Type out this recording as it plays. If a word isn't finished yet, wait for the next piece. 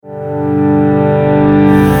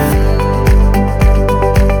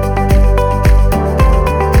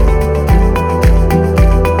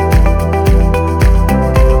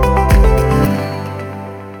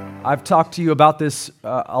I've talked to you about this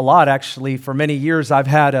a lot, actually. For many years, I've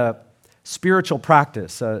had a spiritual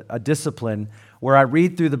practice, a discipline, where I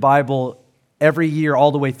read through the Bible every year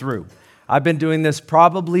all the way through. I've been doing this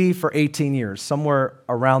probably for 18 years, somewhere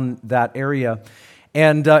around that area.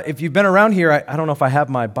 And if you've been around here, I don't know if I have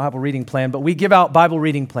my Bible reading plan, but we give out Bible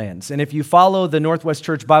reading plans. And if you follow the Northwest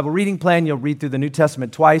Church Bible reading plan, you'll read through the New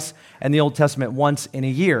Testament twice and the Old Testament once in a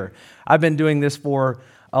year. I've been doing this for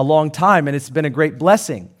a long time, and it's been a great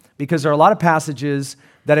blessing because there are a lot of passages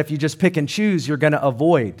that if you just pick and choose, you're going to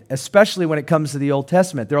avoid, especially when it comes to the Old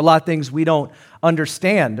Testament. There are a lot of things we don't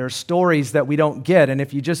understand. There are stories that we don't get, and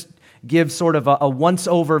if you just give sort of a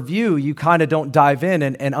once-over view, you kind of don't dive in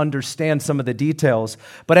and understand some of the details.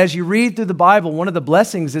 But as you read through the Bible, one of the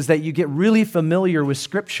blessings is that you get really familiar with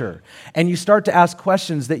Scripture, and you start to ask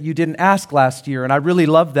questions that you didn't ask last year, and I really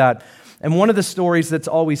love that. And one of the stories that's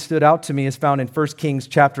always stood out to me is found in 1 Kings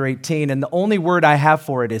chapter 18, and the only word I have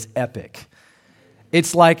for it is epic.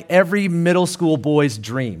 It's like every middle school boy's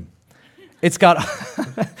dream. It's got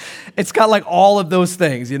like all of those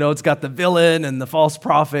things, you know. It's got the villain and the false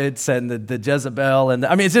prophets and the Jezebel, and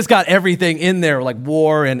it's just got everything in there, like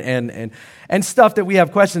war and stuff that we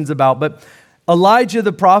have questions about. But Elijah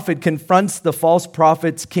the prophet confronts the false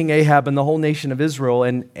prophets, King Ahab, and the whole nation of Israel,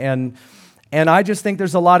 and I just think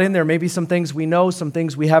there's a lot in there. Maybe some things we know, some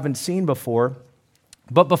things we haven't seen before.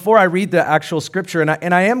 But before I read the actual scripture,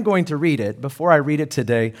 and I am going to read it, before I read it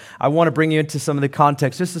today, I want to bring you into some of the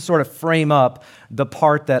context just to sort of frame up the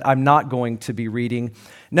part that I'm not going to be reading.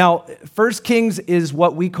 Now, 1 Kings is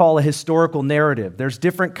what we call a historical narrative. There's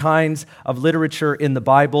different kinds of literature in the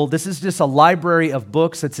Bible. This is just a library of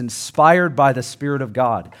books that's inspired by the Spirit of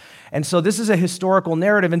God. And so this is a historical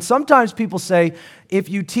narrative. And sometimes people say, if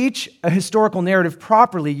you teach a historical narrative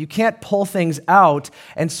properly, you can't pull things out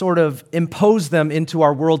and sort of impose them into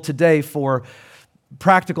our world today for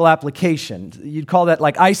practical application. You'd call that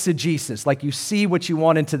like eisegesis, like you see what you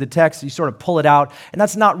want into the text, you sort of pull it out, and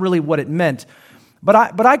that's not really what it meant.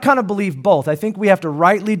 But I kind of believe both. I think we have to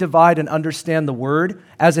rightly divide and understand the word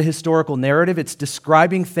as a historical narrative. It's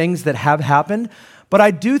describing things that have happened. But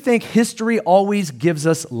I do think history always gives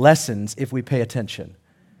us lessons if we pay attention.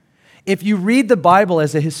 If you read the Bible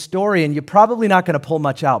as a historian, you're probably not going to pull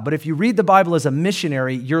much out. But if you read the Bible as a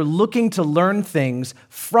missionary, you're looking to learn things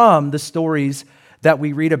from the stories that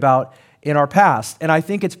we read about in our past. And I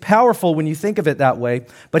think it's powerful when you think of it that way.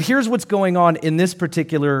 But here's what's going on in this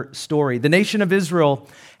particular story. The nation of Israel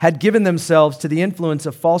had given themselves to the influence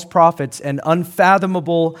of false prophets and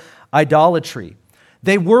unfathomable idolatry.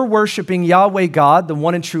 They were worshiping Yahweh God, the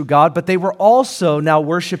one and true God, but they were also now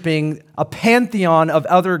worshiping a pantheon of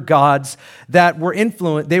other gods that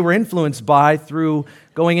they were influenced by through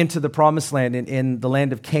going into the promised land in the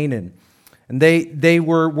land of Canaan. And they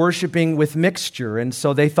were worshiping with mixture, and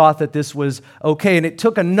so they thought that this was okay. And it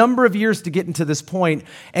took a number of years to get into this point,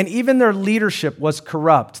 and even their leadership was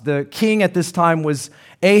corrupt. The king at this time was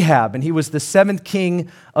Ahab, and he was the 7th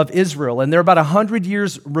king of Israel. And they're about 100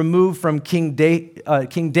 years removed from King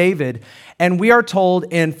David. And we are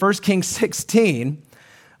told in 1 Kings 16,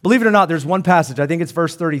 believe it or not, there's one passage, I think it's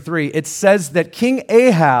verse 33, it says that King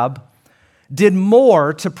Ahab did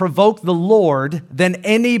more to provoke the Lord than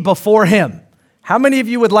any before him. How many of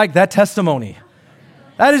you would like that testimony?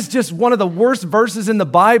 That is just one of the worst verses in the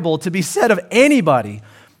Bible to be said of anybody.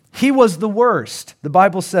 He was the worst. The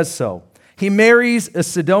Bible says so. He marries a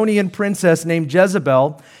Sidonian princess named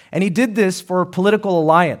Jezebel, and he did this for a political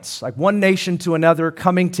alliance, like one nation to another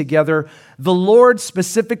coming together. The Lord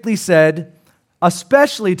specifically said,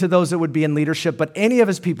 especially to those that would be in leadership, but any of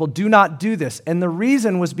his people, do not do this. And the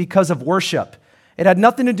reason was because of worship. It had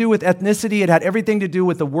nothing to do with ethnicity. It had everything to do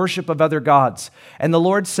with the worship of other gods. And the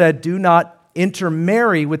Lord said, do not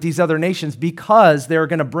intermarry with these other nations because they're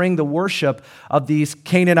going to bring the worship of these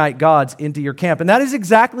Canaanite gods into your camp. And that is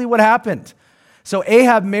exactly what happened. So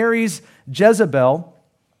Ahab marries Jezebel,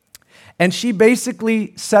 and she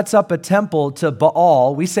basically sets up a temple to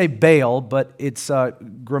Baal. We say Baal, but it's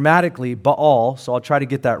grammatically Baal, so I'll try to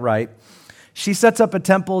get that right. She sets up a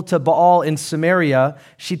temple to Baal in Samaria.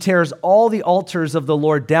 She tears all the altars of the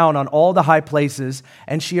Lord down on all the high places,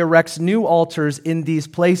 and she erects new altars in these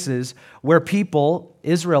places where people,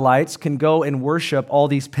 Israelites, can go and worship all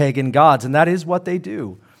these pagan gods, and that is what they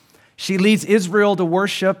do. She leads Israel to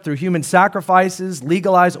worship through human sacrifices,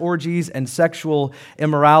 legalized orgies, and sexual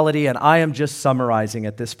immorality, and I am just summarizing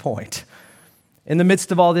at this point. In the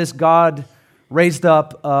midst of all this, God raised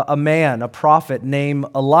up a man, a prophet named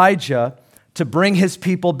Elijah, to bring his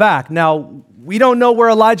people back. Now, we don't know where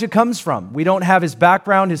Elijah comes from. We don't have his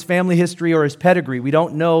background, his family history, or his pedigree. We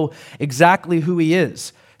don't know exactly who he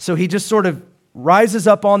is. So he just sort of rises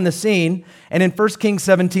up on the scene, and in 1 Kings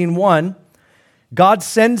 17:1, God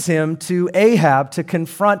sends him to Ahab to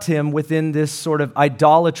confront him within this sort of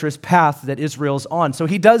idolatrous path that Israel's on. So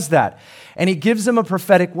he does that, and he gives him a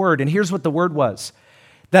prophetic word, and here's what the word was: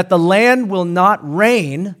 that the land will not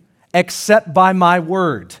rain except by my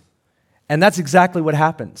word. And that's exactly what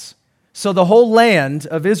happens. So the whole land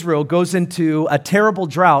of Israel goes into a terrible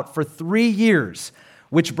drought for 3 years,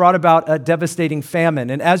 which brought about a devastating famine.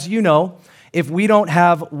 And as you know, if we don't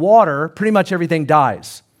have water, pretty much everything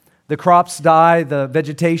dies. The crops die, the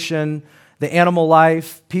vegetation, the animal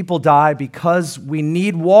life, people die because we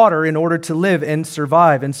need water in order to live and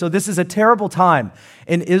survive. And so this is a terrible time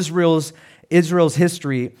in Israel's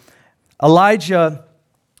history. Elijah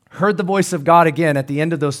heard the voice of God again at the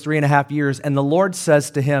end of those 3.5 years, and the Lord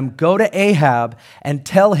says to him, "Go to Ahab and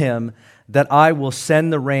tell him that I will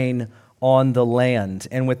send the rain on the land."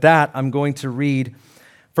 And with that, I'm going to read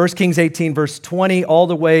 1 Kings 18, verse 20, all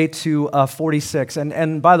the way to 46.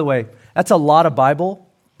 And by the way, that's a lot of Bible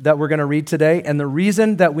that we're going to read today. And the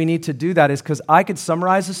reason that we need to do that is because I could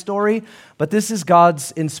summarize the story, but this is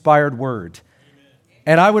God's inspired word.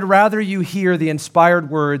 And I would rather you hear the inspired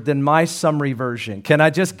word than my summary version. Can I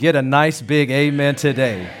just get a nice big amen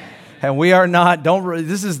today? And we are not,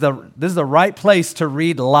 this is the right place to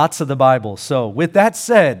read lots of the Bible. So with that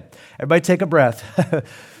said, everybody take a breath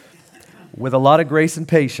with a lot of grace and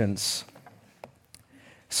patience.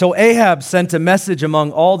 So Ahab sent a message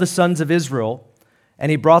among all the sons of Israel, and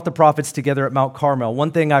he brought the prophets together at Mount Carmel. One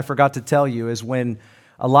thing I forgot to tell you is when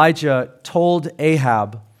Elijah told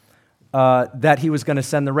Ahab that he was going to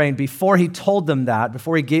send the rain, before he told them that,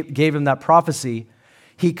 before he gave him that prophecy,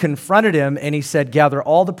 he confronted him and he said, "Gather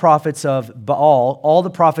all the prophets of Baal, all the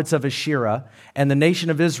prophets of Asherah, and the nation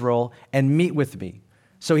of Israel, and meet with me."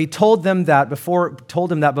 So he told him that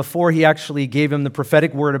before he actually gave him the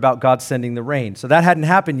prophetic word about God sending the rain. So that hadn't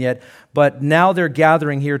happened yet, but now they're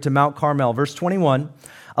gathering here to Mount Carmel. Verse 21,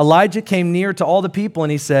 Elijah came near to all the people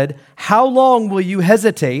and he said, "How long will you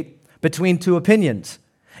hesitate between two opinions?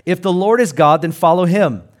 If the Lord is God, then follow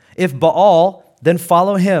him. If Baal, then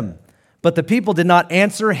follow him." But the people did not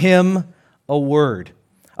answer him a word.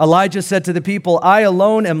 Elijah said to the people, "I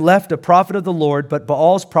alone am left a prophet of the Lord, but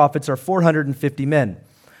Baal's prophets are 450 men.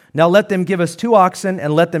 Now let them give us 2 oxen,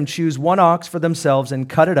 and let them choose 1 ox for themselves and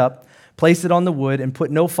cut it up, place it on the wood, and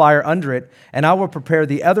put no fire under it. And I will prepare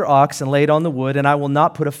the other ox and lay it on the wood, and I will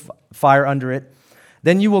not put a fire under it.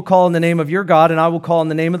 Then you will call in the name of your God, and I will call in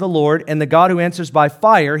the name of the Lord, and the God who answers by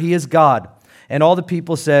fire, he is God." And all the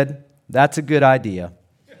people said, "That's a good idea."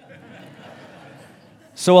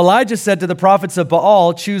 So Elijah said to the prophets of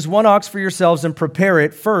Baal, "Choose 1 ox for yourselves and prepare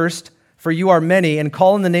it first, for you are many, and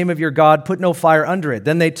call in the name of your God, put no fire under it."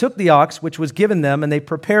 Then they took the ox which was given them, and they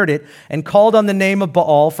prepared it, and called on the name of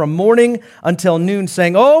Baal from morning until noon,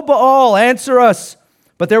 saying, "O Baal, answer us."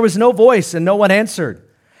 But there was no voice, and no one answered.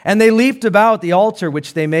 And they leaped about the altar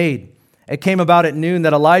which they made. It came about at noon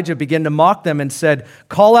that Elijah began to mock them and said,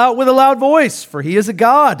 "Call out with a loud voice, for he is a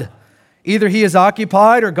god. Either he is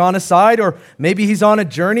occupied or gone aside, or maybe he's on a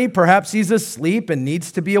journey. Perhaps he's asleep and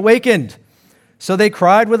needs to be awakened." So they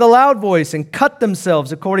cried with a loud voice and cut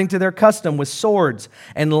themselves according to their custom with swords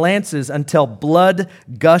and lances until blood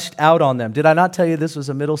gushed out on them. Did I not tell you this was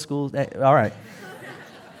a middle school? All right.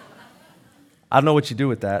 I don't know what you do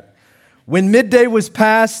with that. When midday was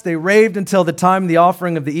past, they raved until the time of the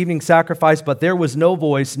offering of the evening sacrifice, but there was no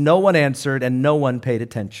voice, no one answered, and no one paid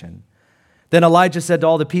attention. Then Elijah said to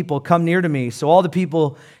all the people, "Come near to me." So all the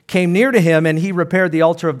people came near to him, and he repaired the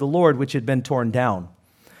altar of the Lord, which had been torn down.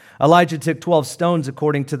 Elijah took 12 stones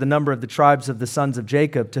according to the number of the tribes of the sons of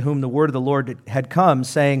Jacob, to whom the word of the Lord had come,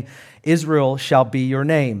 saying, "Israel shall be your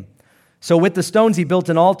name." So with the stones he built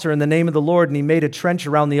an altar in the name of the Lord, and he made a trench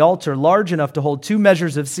around the altar large enough to hold 2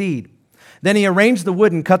 measures of seed. Then he arranged the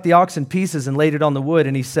wood and cut the ox in pieces and laid it on the wood.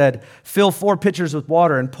 And he said, "Fill 4 pitchers with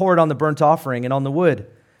water and pour it on the burnt offering and on the wood."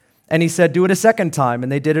 And he said, "Do it a second time."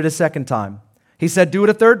 And they did it a second time. He said, "Do it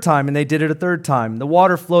a third time." And they did it a third time. The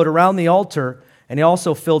water flowed around the altar, and he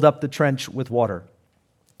also filled up the trench with water.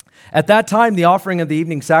 At that time, the offering of the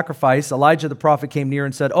evening sacrifice, Elijah the prophet came near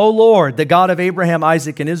and said, "O Lord, the God of Abraham,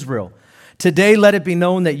 Isaac, and Israel, today let it be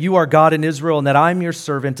known that you are God in Israel, and that I am your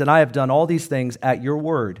servant, and I have done all these things at your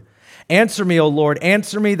word. Answer me, O Lord,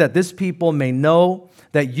 answer me, that this people may know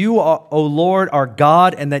that you, O Lord, are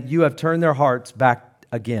God, and that you have turned their hearts back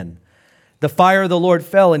again." The fire of the Lord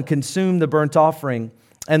fell and consumed the burnt offering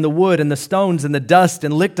and the wood and the stones and the dust,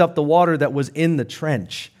 and licked up the water that was in the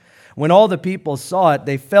trench. When all the people saw it,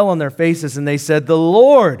 they fell on their faces, and they said, "The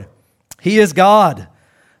Lord, he is God.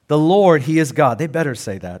 The Lord, he is God." They better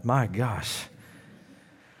say that. My gosh.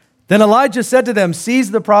 Then Elijah said to them,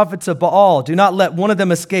 "Seize the prophets of Baal. Do not let one of them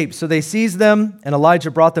escape." So they seized them, and Elijah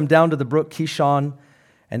brought them down to the brook Kishon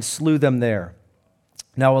and slew them there.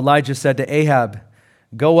 Now Elijah said to Ahab,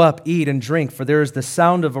 "Go up, eat and drink, for there is the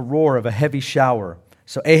sound of a roar of a heavy shower."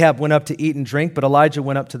 So Ahab went up to eat and drink, but Elijah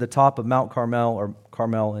went up to the top of Mount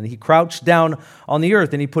Carmel, and he crouched down on the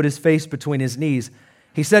earth, and he put his face between his knees.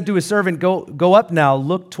 He said to his servant, Go up now,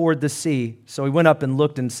 look toward the sea." So he went up and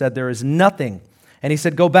looked and said, "There is nothing." And he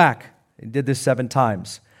said, "Go back." He did this 7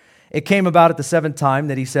 times. It came about at the 7th time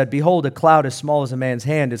that he said, "Behold, a cloud as small as a man's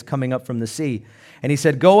hand is coming up from the sea." And he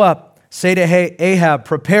said, "Go up, say to Ahab,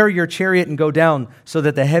 prepare your chariot and go down, so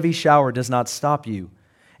that the heavy shower does not stop you."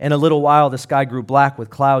 In a little while the sky grew black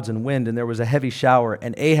with clouds and wind, and there was a heavy shower,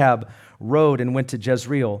 and Ahab rode and went to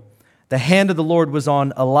Jezreel. The hand of the Lord was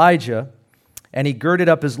on Elijah, and he girded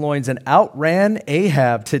up his loins and outran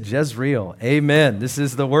Ahab to Jezreel. Amen. This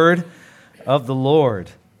is the word of the Lord.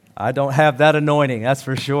 I don't have that anointing, that's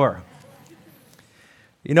for sure.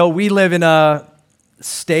 You know, we live in a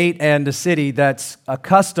state and a city that's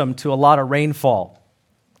accustomed to a lot of rainfall.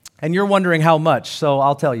 And you're wondering how much, so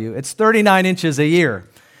I'll tell you. It's 39 inches a year.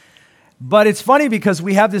 But it's funny because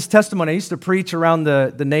we have this testimony. I used to preach around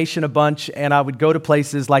the nation a bunch, and I would go to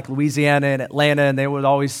places like Louisiana and Atlanta, and they would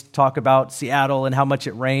always talk about Seattle and how much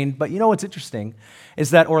it rained. But you know what's interesting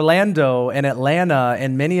is that Orlando and Atlanta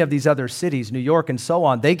and many of these other cities, New York and so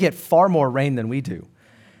on, they get far more rain than we do.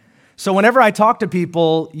 So whenever I talk to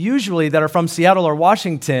people, usually that are from Seattle or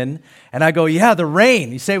Washington, and I go, "Yeah, the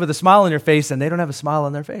rain," you say it with a smile on your face, and they don't have a smile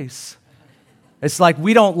on their face. It's like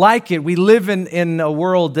we don't like it. We live in a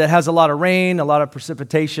world that has a lot of rain, a lot of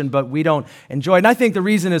precipitation, but we don't enjoy it. And I think the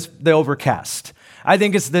reason is the overcast. I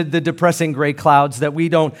think it's the depressing gray clouds that we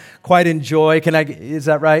don't quite enjoy. Is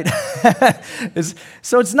that right?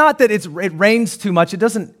 So it's not that it rains too much. It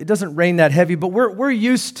doesn't rain that heavy, but we're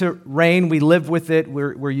used to rain. We live with it.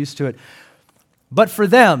 We're used to it. But for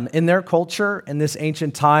them, in their culture, in this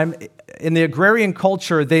ancient time, in the agrarian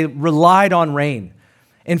culture, they relied on rain.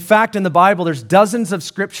 In fact, in the Bible, there's dozens of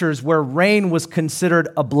scriptures where rain was considered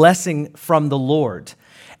a blessing from the Lord.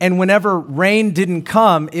 And whenever rain didn't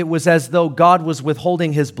come, it was as though God was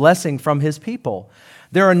withholding his blessing from his people.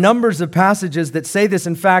 There are numbers of passages that say this.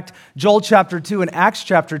 In fact, Joel chapter 2 and Acts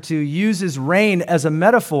chapter 2 uses rain as a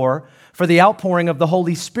metaphor for the outpouring of the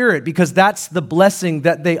Holy Spirit, because that's the blessing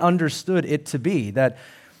that they understood it to be, that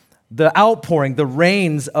the outpouring, the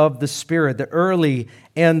rains of the Spirit, the early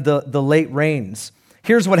and the late rains.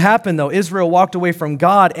 Here's what happened, though. Israel walked away from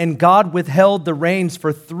God, and God withheld the rains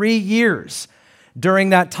for 3 years during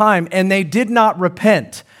that time, and they did not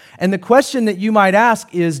repent. And the question that you might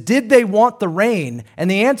ask is, did they want the rain? And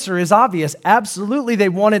the answer is obvious. Absolutely, they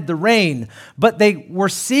wanted the rain, but they were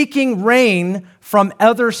seeking rain from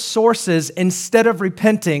other sources instead of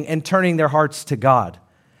repenting and turning their hearts to God.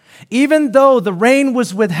 Even though the rain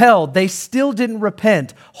was withheld, they still didn't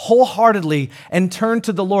repent wholeheartedly and turn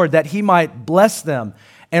to the Lord that he might bless them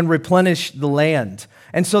and replenish the land.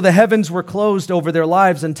 And so the heavens were closed over their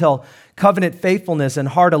lives until covenant faithfulness and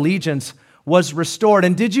heart allegiance was restored.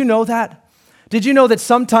 And did you know that? Did you know that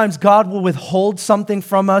sometimes God will withhold something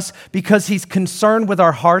from us because he's concerned with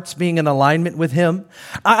our hearts being in alignment with him?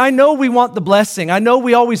 I know we want the blessing. I know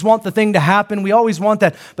we always want the thing to happen. We always want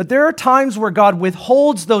that. But there are times where God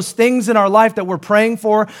withholds those things in our life that we're praying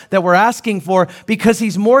for, that we're asking for, because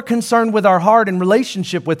he's more concerned with our heart and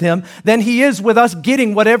relationship with him than he is with us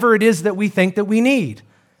getting whatever it is that we think that we need.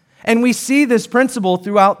 And we see this principle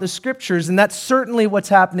throughout the scriptures, and that's certainly what's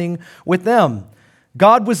happening with them.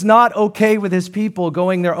 God was not okay with his people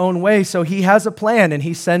going their own way, so he has a plan, and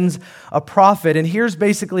he sends a prophet. And here's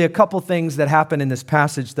basically a couple things that happen in this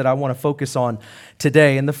passage that I want to focus on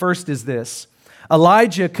today. And the first is this.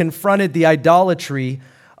 Elijah confronted the idolatry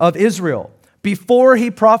of Israel. Before he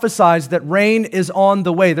prophesies that rain is on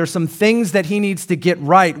the way, there's some things that he needs to get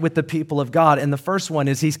right with the people of God. And the first one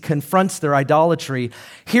is he confronts their idolatry.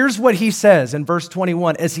 Here's what he says in verse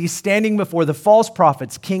 21, as he's standing before the false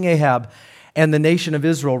prophets, King Ahab, and the nation of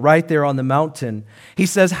Israel right there on the mountain. He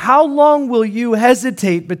says, "How long will you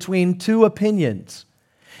hesitate between two opinions?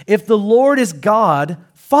 If the Lord is God,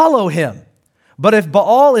 follow him. But if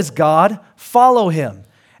Baal is God, follow him."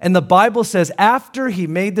 And the Bible says after he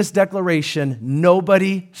made this declaration,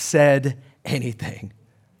 nobody said anything.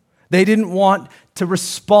 They didn't want to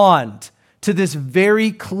respond to this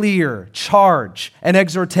very clear charge and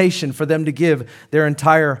exhortation for them to give their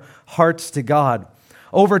entire hearts to God.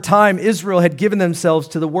 Over time, Israel had given themselves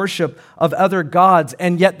to the worship of other gods,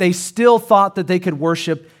 and yet they still thought that they could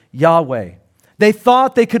worship Yahweh. They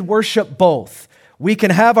thought they could worship both. We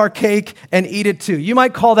can have our cake and eat it too. You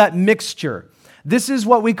might call that mixture. This is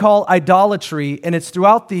what we call idolatry, and it's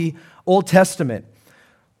throughout the Old Testament.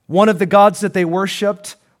 One of the gods that they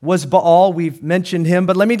worshiped was Baal. We've mentioned him,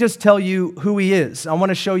 but let me just tell you who he is. I want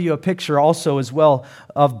to show you a picture also as well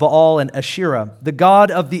of Baal and Asherah. The god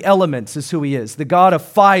of the elements is who he is. The god of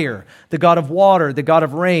fire, the god of water, the god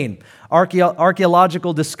of rain.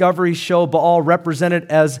 Archaeological discoveries show Baal represented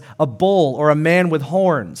as a bull or a man with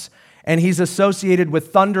horns, and he's associated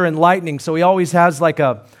with thunder and lightning, so he always has like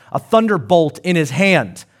a thunderbolt in his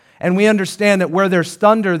hand. And we understand that where there's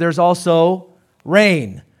thunder, there's also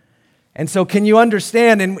rain. And so can you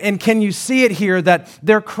understand and can you see it here that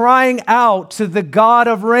they're crying out to the God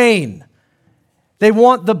of rain? They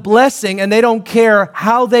want the blessing and they don't care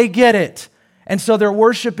how they get it. And so they're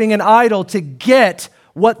worshiping an idol to get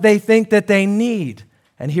what they think that they need.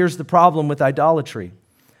 And here's the problem with idolatry.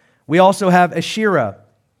 We also have Asherah.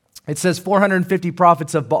 It says 450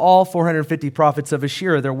 prophets of Baal, 450 prophets of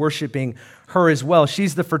Asherah. They're worshiping her as well.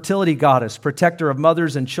 She's the fertility goddess, protector of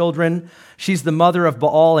mothers and children. She's the mother of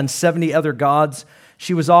Baal and 70 other gods.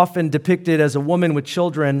 She was often depicted as a woman with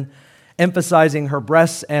children, emphasizing her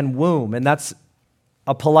breasts and womb. And that's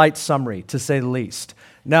a polite summary, to say the least.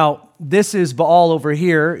 Now, this is Baal over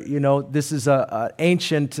here. You know, this is an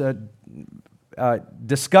ancient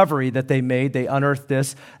discovery that they made. They unearthed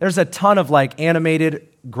this. There's a ton of like animated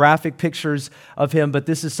graphic pictures of him, but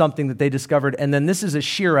this is something that they discovered. And then this is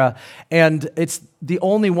Asherah, and it's the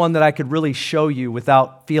only one that I could really show you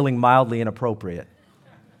without feeling mildly inappropriate.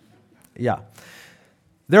 Yeah.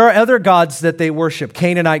 There are other gods that they worship,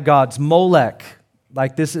 Canaanite gods, Molech.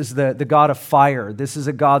 Like this is the god of fire. This is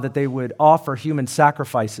a god that they would offer human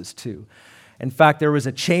sacrifices to. In fact, there was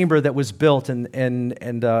a chamber that was built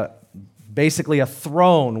and basically a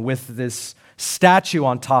throne with this statue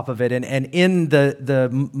on top of it. And in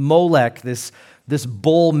the Molech, this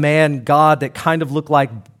bull man god that kind of looked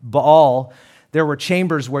like Baal, there were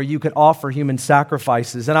chambers where you could offer human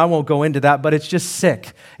sacrifices. And I won't go into that, but it's just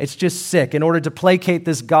sick. It's just sick. In order to placate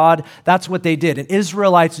this god, that's what they did. And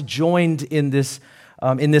Israelites joined in this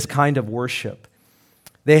kind of worship.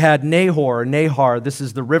 They had Nahar, this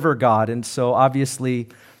is the river god. And so obviously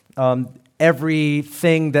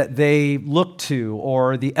everything that they looked to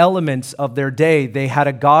or the elements of their day, they had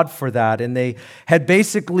a god for that. And they had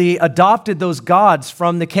basically adopted those gods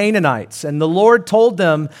from the Canaanites. And the Lord told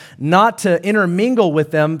them not to intermingle with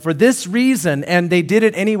them for this reason. And they did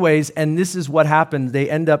it anyways. And this is what happened. They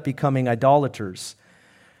end up becoming idolaters.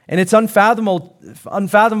 And it's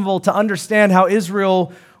unfathomable to understand how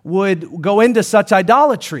Israel would go into such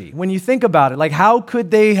idolatry when you think about it. Like, how could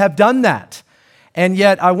they have done that? And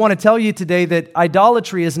yet, I want to tell you today that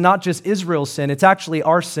idolatry is not just Israel's sin, it's actually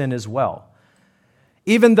our sin as well.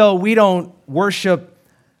 Even though we don't worship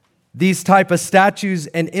these type of statues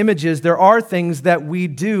and images, there are things that we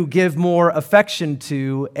do give more affection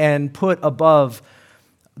to and put above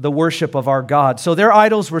the worship of our God. So their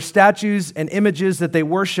idols were statues and images that they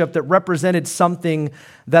worshiped that represented something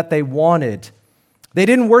that they wanted. They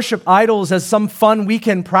didn't worship idols as some fun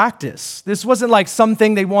weekend practice. This wasn't like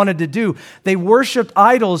something they wanted to do. They worshiped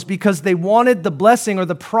idols because they wanted the blessing or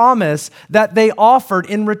the promise that they offered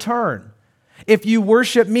in return. If you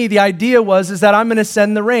worship me, the idea was that I'm going to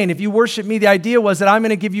send the rain. If you worship me, the idea was that I'm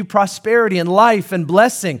going to give you prosperity and life and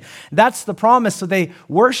blessing. That's the promise. So they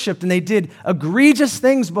worshiped and they did egregious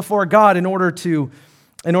things before God in order to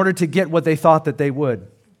get what they thought that they would.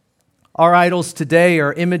 Our idols today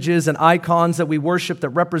are images and icons that we worship that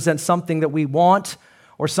represent something that we want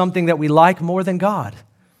or something that we like more than God.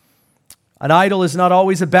 An idol is not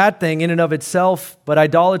always a bad thing in and of itself, but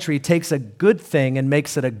idolatry takes a good thing and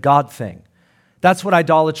makes it a God thing. That's what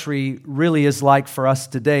idolatry really is like for us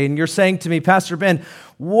today. And you're saying to me, Pastor Ben,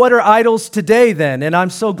 what are idols today then? And I'm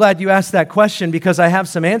so glad you asked that question because I have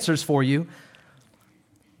some answers for you.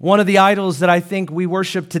 One of the idols that I think we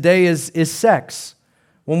worship today is sex.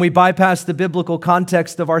 When we bypass the biblical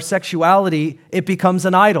context of our sexuality, it becomes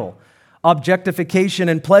an idol. Objectification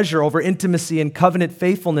and pleasure over intimacy and covenant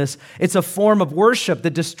faithfulness. It's a form of worship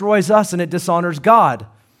that destroys us and it dishonors God.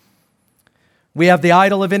 We have the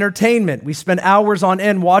idol of entertainment. We spend hours on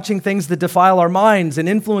end watching things that defile our minds and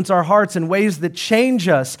influence our hearts in ways that change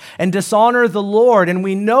us and dishonor the Lord. And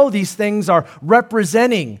we know these things are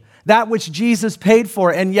representing that which Jesus paid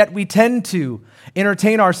for, and yet we tend to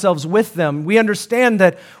entertain ourselves with them. We understand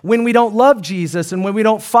that when we don't love Jesus and when we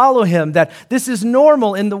don't follow him, that this is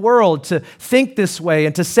normal in the world to think this way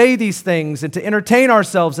and to say these things and to entertain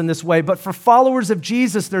ourselves in this way. But for followers of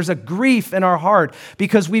Jesus, there's a grief in our heart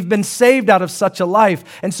because we've been saved out of such a life.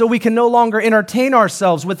 And so we can no longer entertain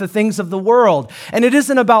ourselves with the things of the world. And it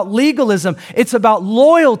isn't about legalism. It's about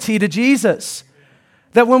loyalty to Jesus.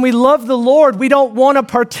 That when we love the Lord, we don't want to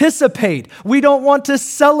participate. We don't want to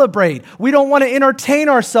celebrate. We don't want to entertain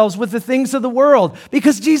ourselves with the things of the world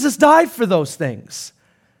because Jesus died for those things.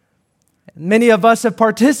 Many of us have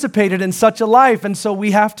participated in such a life, and so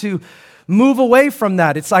we have to move away from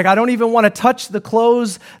that. It's like I don't even want to touch the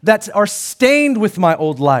clothes that are stained with my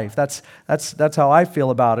old life. That's how I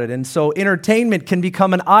feel about it. And so entertainment can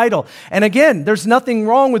become an idol. And again, there's nothing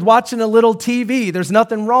wrong with watching a little TV. There's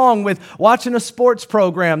nothing wrong with watching a sports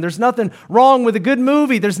program. There's nothing wrong with a good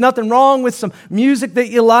movie. There's nothing wrong with some music that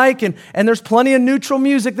you like. And there's plenty of neutral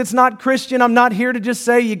music that's not Christian. I'm not here to just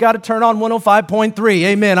say you got to turn on 105.3.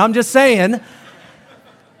 Amen. I'm just saying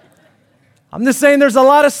there's a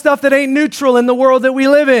lot of stuff that ain't neutral in the world that we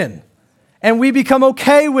live in. And we become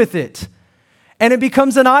okay with it. And it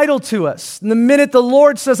becomes an idol to us. And the minute the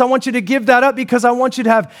Lord says, I want you to give that up because I want you to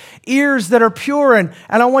have ears that are pure and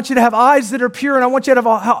I want you to have eyes that are pure and I want you to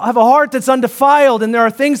have a heart that's undefiled and there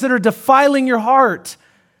are things that are defiling your heart.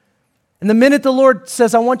 And the minute the Lord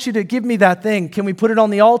says, I want you to give me that thing, can we put it on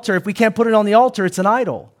the altar? If we can't put it on the altar, it's an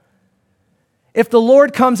idol. If the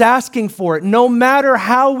Lord comes asking for it, no matter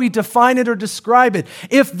how we define it or describe it,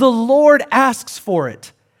 if the Lord asks for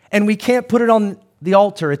it and we can't put it on the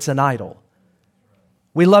altar, it's an idol.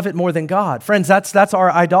 We love it more than God. Friends, that's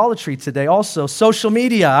our idolatry today. Also, social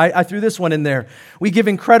media, I threw this one in there. We give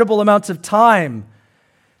incredible amounts of time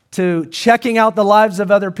to checking out the lives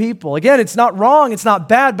of other people. Again, it's not wrong, it's not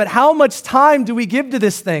bad, but how much time do we give to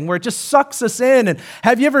this thing where it just sucks us in? And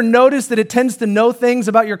have you ever noticed that it tends to know things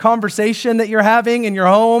about your conversation that you're having in your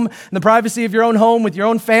home, in the privacy of your own home with your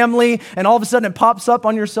own family, and all of a sudden it pops up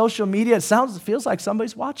on your social media? It feels like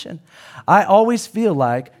somebody's watching. I always feel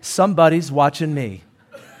like somebody's watching me.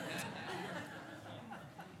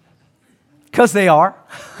 Because they are.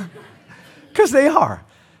 Because they are.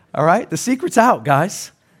 All right? The secret's out,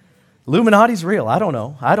 guys. Illuminati's real. I don't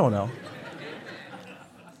know.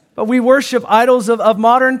 But we worship idols of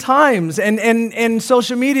modern times, and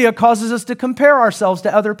social media causes us to compare ourselves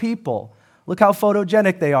to other people. Look how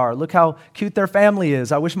photogenic they are. Look how cute their family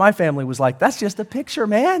is. I wish my family was like, that's just a picture,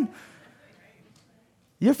 man.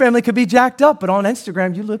 Your family could be jacked up, but on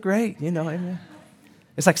Instagram, you look great. You know,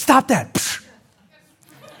 it's like, stop that.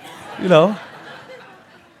 You know,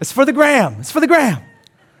 it's for the gram. It's for the gram.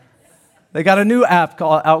 They got a new app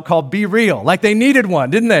called Be Real. Like they needed one,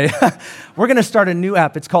 didn't they? We're going to start a new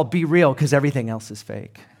app. It's called Be Real because everything else is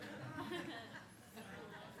fake.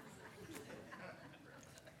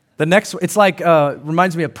 The next, it's like,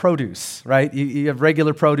 reminds me of produce, right? You have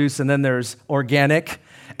regular produce and then there's organic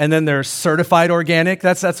and then there's certified organic.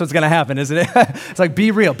 That's what's going to happen, isn't it? It's like be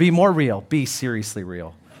real, be more real, be seriously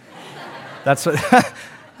real. That's what...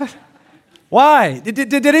 Why?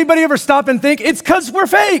 Did anybody ever stop and think, it's because we're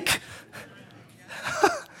fake?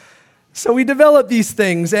 So we develop these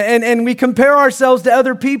things and we compare ourselves to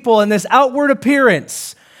other people and this outward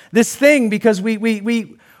appearance, this thing, because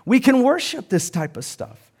we can worship this type of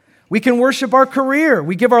stuff. We can worship our career.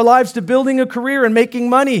 We give our lives to building a career and making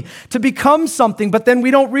money to become something, but then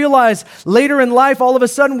we don't realize later in life, all of a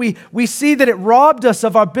sudden, we see that it robbed us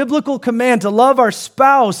of our biblical command to love our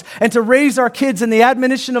spouse and to raise our kids in the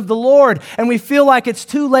admonition of the Lord, and we feel like it's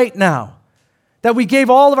too late now. That we gave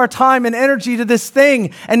all of our time and energy to this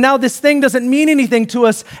thing, and now this thing doesn't mean anything to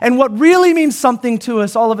us, and what really means something to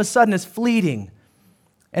us all of a sudden is fleeting,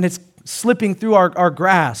 and it's slipping through our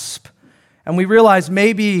grasp. And we realize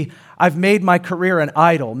maybe I've made my career an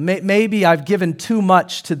idol. Maybe I've given too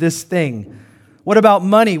much to this thing. What about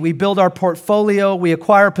money? We build our portfolio, we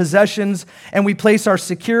acquire possessions, and we place our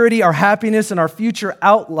security, our happiness, and our future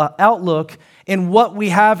outlook in what we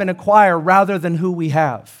have and acquire rather than who we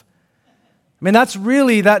have. I mean, that's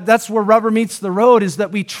really, that's where rubber meets the road, is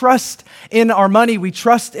that we trust in our money, we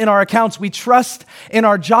trust in our accounts, we trust in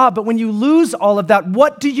our job. But when you lose all of that,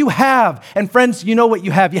 what do you have? And friends, you know what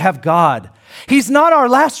you have. You have God. He's not our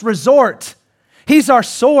last resort. He's our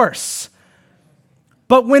source.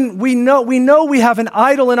 But when we know we have an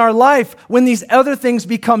idol in our life, when these other things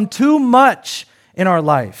become too much in our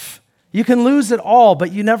life, you can lose it all,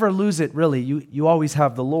 but you never lose it, really. You always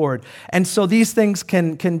have the Lord. And so these things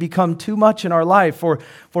can become too much in our life.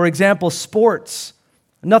 For example, sports.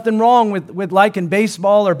 Nothing wrong with liking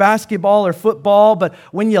baseball or basketball or football, but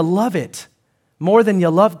when you love it more than you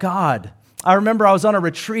love God. I remember I was on a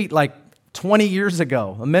retreat like 20 years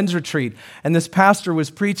ago, a men's retreat, and this pastor was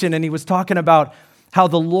preaching, and he was talking about how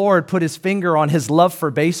the Lord put his finger on his love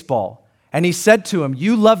for baseball. And he said to him,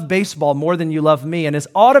 you love baseball more than you love me. And his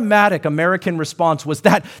automatic American response was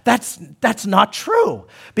that's not true,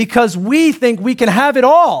 because we think we can have it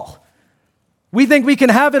all. We think we can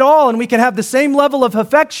have it all and we can have the same level of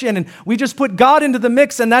affection, and we just put God into the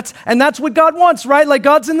mix, and that's what God wants, right? Like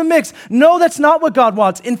God's in the mix. No, that's not what God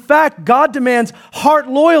wants. In fact, God demands heart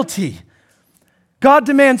loyalty. God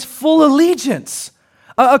demands full allegiance,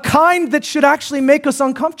 a kind that should actually make us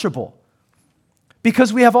uncomfortable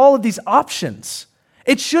because we have all of these options.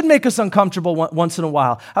 It should make us uncomfortable once in a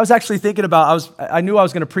while. I was actually thinking about, I knew I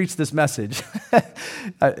was going to preach this message.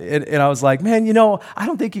 and I was like, man, I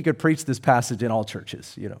don't think you could preach this passage in all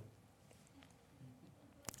churches,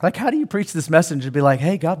 Like, how do you preach this message and be like,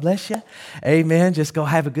 hey, God bless you. Amen. Just go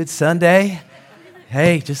have a good Sunday.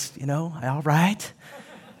 Hey, just, all right.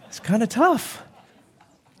 It's kind of tough.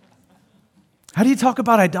 How do you talk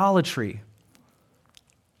about idolatry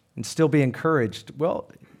and still be encouraged? Well,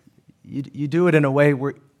 you do it in a way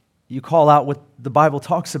where you call out what the Bible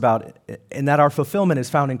talks about, and that our fulfillment is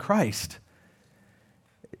found in Christ.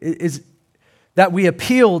 Is that we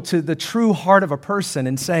appeal to the true heart of a person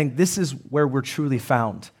and saying, this is where we're truly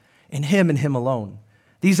found, in Him and Him alone.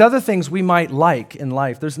 These other things we might like in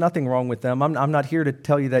life, there's nothing wrong with them. I'm not here to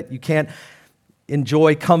tell you that you can't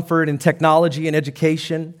enjoy comfort and technology and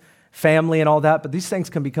education, family and all that, but these things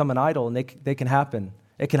can become an idol, and they can happen.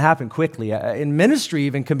 It can happen quickly. In ministry,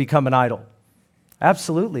 even can become an idol.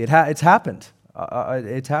 Absolutely, it's happened.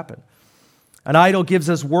 It's happened. An idol gives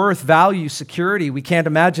us worth, value, security. We can't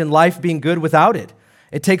imagine life being good without it.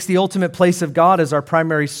 It takes the ultimate place of God as our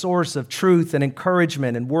primary source of truth and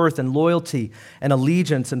encouragement and worth and loyalty and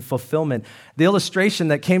allegiance and fulfillment. The illustration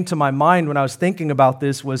that came to my mind when I was thinking about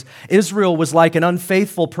this was Israel was like an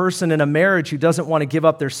unfaithful person in a marriage who doesn't want to give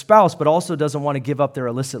up their spouse, but also doesn't want to give up their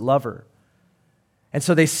illicit lover. And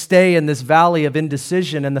so they stay in this valley of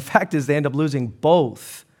indecision, and the fact is they end up losing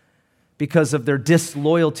both because of their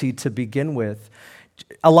disloyalty to begin with.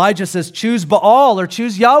 Elijah says, choose Baal or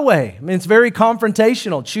choose Yahweh. I mean, it's very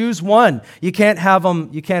confrontational. Choose one. You can't have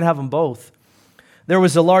them both. There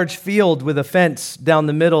was a large field with a fence down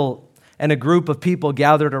the middle and a group of people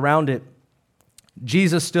gathered around it.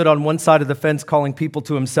 Jesus stood on one side of the fence calling people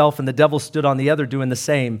to himself, and the devil stood on the other doing the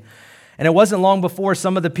same. And it wasn't long before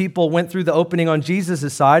some of the people went through the opening on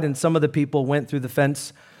Jesus' side, and some of the people went through the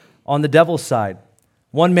fence on the devil's side.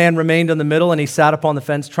 One man remained in the middle, and he sat upon the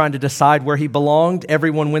fence trying to decide where he belonged.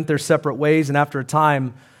 Everyone went their separate ways, and after a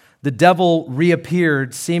time, the devil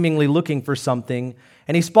reappeared, seemingly looking for something.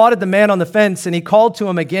 And he spotted the man on the fence, and he called to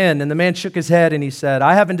him again. And the man shook his head, and he said,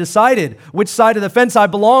 I haven't decided which side of the fence I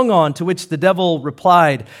belong on. To which the devil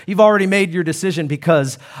replied, you've already made your decision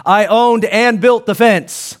because I owned and built the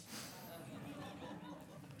fence.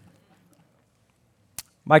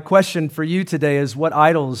 My question for you today is, what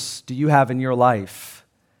idols do you have in your life?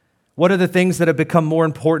 What are the things that have become more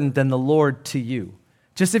important than the Lord to you?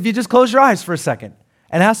 If you just close your eyes for a second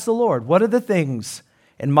and ask the Lord, what are the things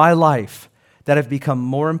in my life that have become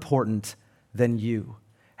more important than you?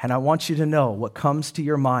 And I want you to know what comes to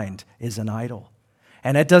your mind is an idol.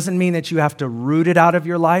 And it doesn't mean that you have to root it out of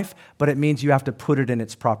your life, but it means you have to put it in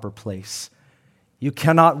its proper place. You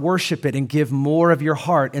cannot worship it and give more of your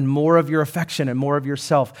heart and more of your affection and more of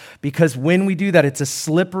yourself, because when we do that, it's a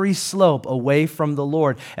slippery slope away from the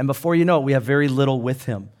Lord. And before you know it, we have very little with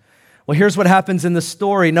Him. Well, here's what happens in the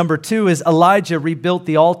story. Number 2 is Elijah rebuilt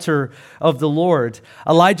the altar of the Lord.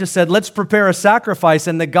 Elijah said, let's prepare a sacrifice,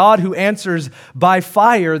 and the God who answers by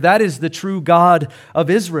fire, that is the true God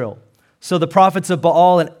of Israel. So the prophets of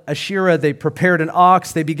Baal and Asherah, they prepared an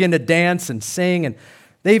ox. They began to dance and sing, and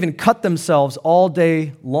they even cut themselves all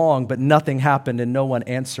day long, but nothing happened and no one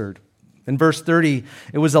answered. In verse 30,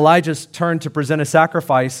 it was Elijah's turn to present a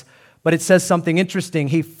sacrifice, but it says something interesting.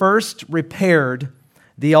 He first repaired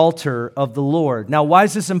the altar of the Lord. Now, why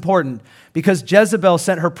is this important? Because Jezebel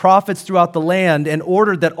sent her prophets throughout the land and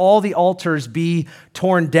ordered that all the altars be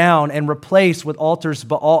torn down and replaced with altars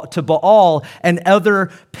to Baal and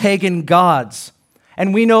other pagan gods.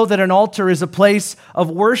 And we know that an altar is a place of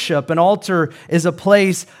worship. An altar is a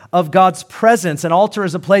place of God's presence. An altar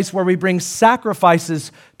is a place where we bring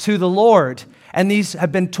sacrifices to the Lord. And these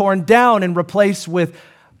have been torn down and replaced with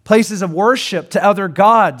places of worship to other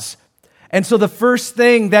gods. And so the first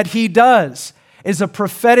thing that he does is a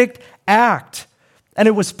prophetic act. And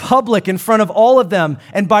it was public in front of all of them.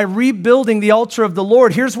 And by rebuilding the altar of the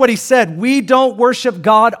Lord, here's what he said. We don't worship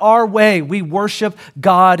God our way. We worship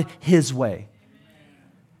God His way.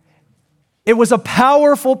 It was a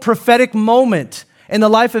powerful prophetic moment in the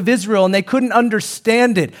life of Israel, and they couldn't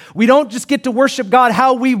understand it. We don't just get to worship God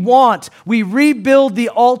how we want. We rebuild the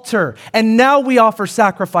altar, and now we offer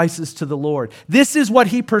sacrifices to the Lord. This is what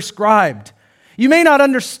He prescribed. You may not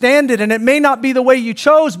understand it, and it may not be the way you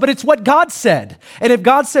chose, but it's what God said. And if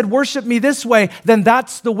God said, worship me this way, then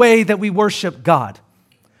that's the way that we worship God.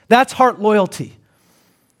 That's heart loyalty.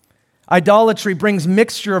 Idolatry brings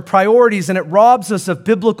mixture of priorities, and it robs us of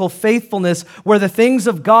biblical faithfulness where the things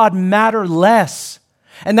of God matter less.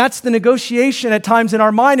 And that's the negotiation at times in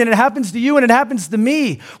our mind, and it happens to you and it happens to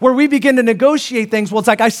me, where we begin to negotiate things. Well, it's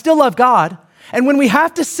like, I still love God. And when we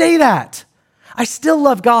have to say that, I still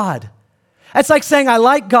love God. It's like saying, I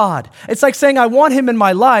like God. It's like saying, I want him in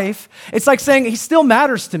my life. It's like saying, he still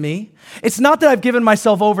matters to me. It's not that I've given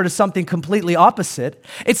myself over to something completely opposite.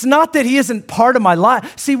 It's not that he isn't part of my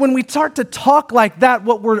life. See, when we start to talk like that,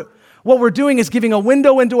 what we're doing is giving a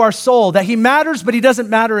window into our soul that he matters, but he doesn't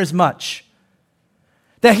matter as much.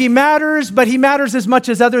 That he matters, but he matters as much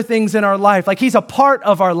as other things in our life. Like he's a part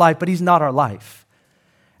of our life, but he's not our life.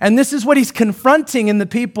 And this is what he's confronting in the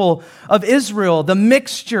people of Israel, the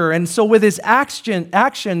mixture. And so with his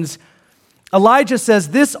actions, Elijah says,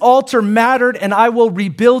 this altar mattered and I will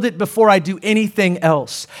rebuild it before I do anything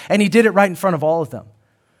else. And he did it right in front of all of them.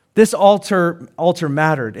 This altar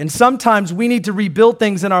mattered. And sometimes we need to rebuild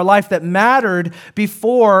things in our life that mattered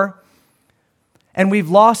before, and we've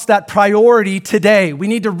lost that priority today. We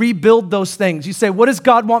need to rebuild those things. You say, what does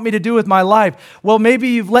God want me to do with my life? Well, maybe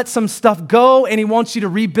you've let some stuff go and he wants you to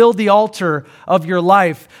rebuild the altar of your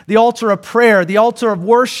life, the altar of prayer, the altar of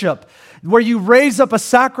worship, where you raise up a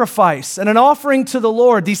sacrifice and an offering to the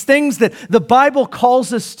Lord, these things that the Bible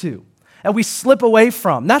calls us to and we slip away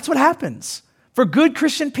from. That's what happens for good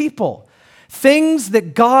Christian people. Things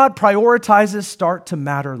that God prioritizes start to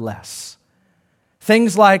matter less.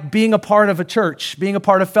 Things like being a part of a church, being a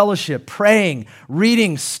part of fellowship, praying,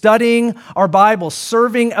 reading, studying our Bible,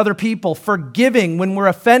 serving other people, forgiving when we're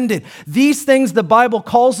offended. These things the Bible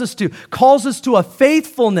calls us to a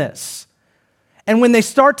faithfulness. And when they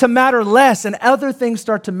start to matter less and other things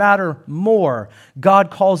start to matter more,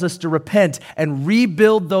 God calls us to repent and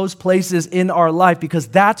rebuild those places in our life because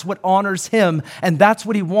that's what honors him and that's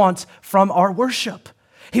what he wants from our worship.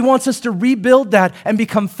 He wants us to rebuild that and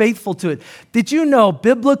become faithful to it. Did you know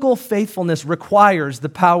biblical faithfulness requires the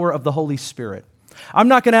power of the Holy Spirit? I'm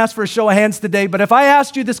not going to ask for a show of hands today, but if I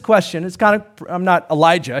asked you this question, I'm not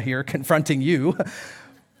Elijah here confronting you.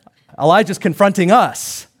 Elijah's confronting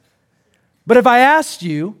us. But if I asked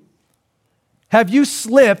you, have you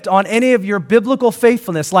slipped on any of your biblical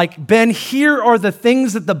faithfulness? Like, Ben, here are the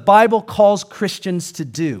things that the Bible calls Christians to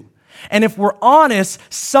do. And if we're honest,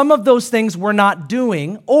 some of those things we're not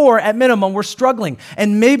doing, or at minimum, we're struggling.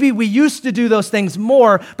 And maybe we used to do those things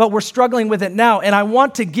more, but we're struggling with it now. And I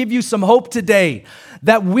want to give you some hope today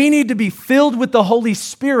that we need to be filled with the Holy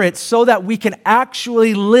Spirit so that we can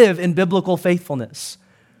actually live in biblical faithfulness.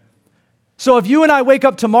 So if you and I wake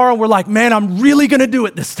up tomorrow and we're like, man, I'm really going to do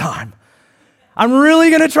it this time. I'm really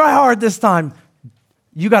going to try hard this time.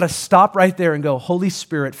 You got to stop right there and go, Holy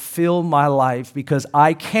Spirit, fill my life because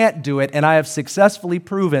I can't do it and I have successfully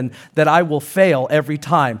proven that I will fail every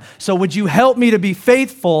time. So would you help me to be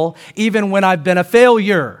faithful even when I've been a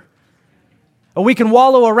failure? Or we can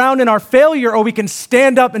wallow around in our failure, or we can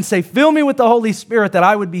stand up and say, fill me with the Holy Spirit that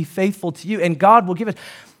I would be faithful to you, and God will give it.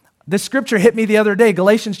 This scripture hit me the other day,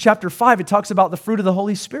 Galatians chapter 5. It talks about the fruit of the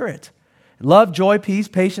Holy Spirit. Love, joy, peace,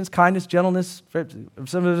 patience, kindness, gentleness,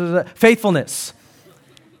 faithfulness.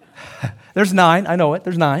 There's 9. I know it.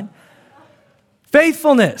 There's 9.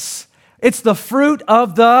 Faithfulness. It's the fruit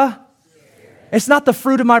of it's not the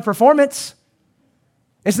fruit of my performance.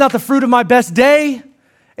 It's not the fruit of my best day.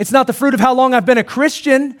 It's not the fruit of how long I've been a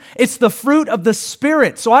Christian. It's the fruit of the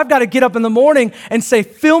Spirit. So I've got to get up in the morning and say,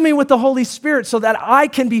 fill me with the Holy Spirit so that I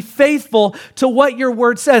can be faithful to what your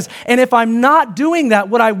word says. And if I'm not doing that,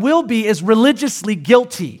 what I will be is religiously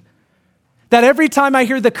guilty. That every time I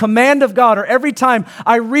hear the command of God or every time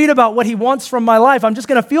I read about what he wants from my life, I'm just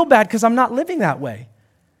going to feel bad because I'm not living that way.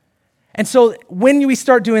 And so when we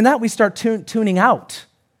start doing that, we start tuning out.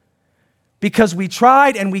 Because we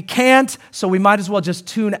tried and we can't, so we might as well just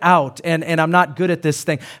tune out, and I'm not good at this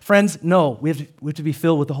thing. Friends, no, we have to be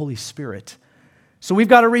filled with the Holy Spirit. So we've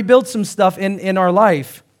got to rebuild some stuff in our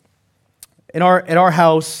life, in our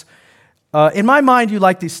house. In my mind, you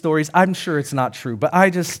like these stories. I'm sure it's not true, but I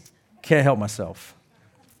just can't help myself.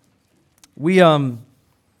 We've been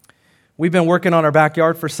working on our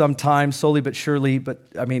backyard for some time, slowly but surely, but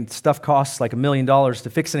I mean, stuff costs like $1 million to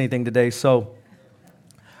fix anything today, so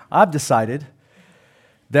I've decided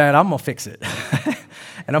that I'm going to fix it.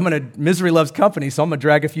 And misery loves company, so I'm going to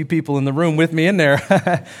drag a few people in the room with me in there.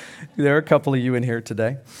 There are a couple of you in here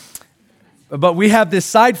today. But we have this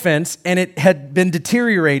side fence, and it had been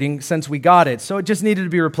deteriorating since we got it, so it just needed to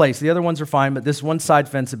be replaced. The other ones are fine, but this one side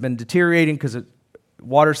fence had been deteriorating because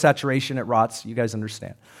water saturation, it rots. You guys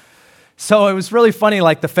understand. So it was really funny,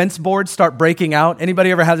 like the fence boards start breaking out.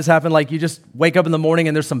 Anybody ever had this happen? Like you just wake up in the morning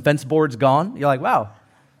and there's some fence boards gone. You're like, wow,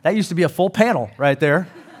 that used to be a full panel right there.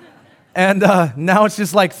 And now it's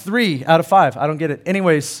just like 3 out of 5. I don't get it.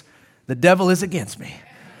 Anyways, the devil is against me.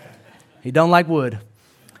 He don't like wood.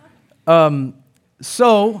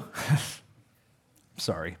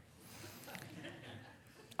 Sorry.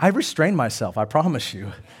 I restrained myself, I promise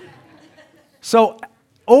you. So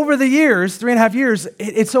over the years, 3.5 years,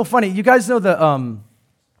 it's so funny. You guys know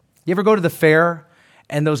you ever go to the fair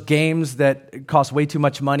and those games that cost way too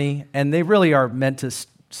much money and they really are meant to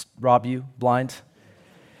rob you blind?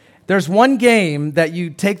 There's one game that you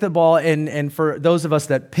take the ball and for those of us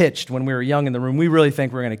that pitched when we were young in the room, we really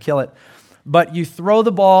think we're going to kill it. But you throw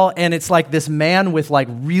the ball and it's like this man with like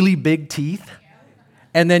really big teeth.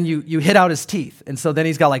 And then you hit out his teeth. And so then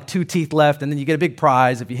he's got like 2 teeth left and then you get a big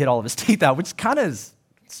prize if you hit all of his teeth out, which kind of is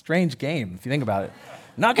a strange game if you think about it.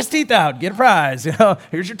 Knock his teeth out, get a prize.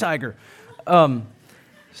 Here's your tiger. But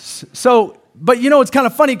it's kind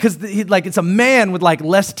of funny because it's a man with like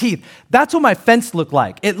less teeth. That's what my fence looked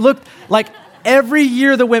like. It looked like every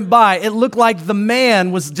year that went by, it looked like the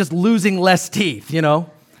man was just losing less teeth,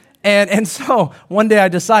 And so one day I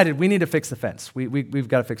decided we need to fix the fence. We've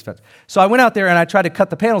got to fix the fence. So I went out there and I tried to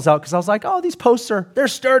cut the panels out because I was like, oh, these posts they're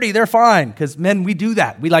sturdy, they're fine. Because men, we do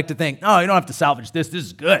that. We like to think, no, you don't have to salvage this. This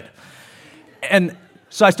is good. And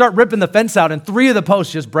so I start ripping the fence out and 3 of the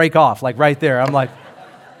posts just break off, like right there. I'm like,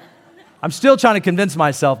 I'm still trying to convince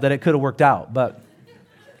myself that it could have worked out.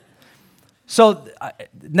 So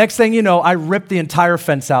next thing you know, I ripped the entire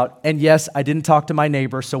fence out. And yes, I didn't talk to my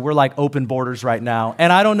neighbor, so we're like open borders right now.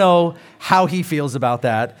 And I don't know how he feels about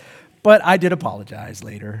that, but I did apologize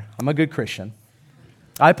later. I'm a good Christian.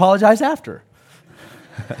 I apologize after.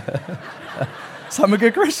 So I'm a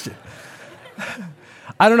good Christian.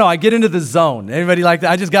 I don't know, I get into the zone. Anybody like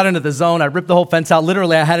that? I just got into the zone. I ripped the whole fence out.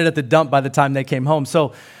 Literally, I had it at the dump by the time they came home.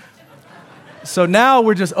 So now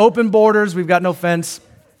we're just open borders. We've got no fence.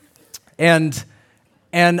 And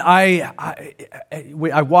I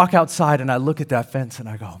walk outside and I look at that fence and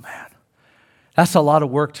I go, man, that's a lot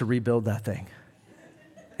of work to rebuild that thing.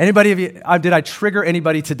 Anybody of you, did I trigger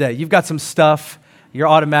anybody today? You've got some stuff.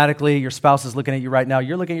 Your spouse is looking at you right now.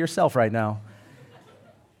 You're looking at yourself right now.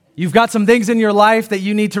 You've got some things in your life that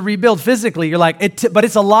you need to rebuild physically. You're like, but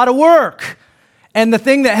it's a lot of work. And the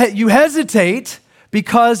thing that you hesitate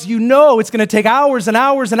because you know it's going to take hours and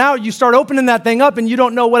hours and hours. You start opening that thing up and you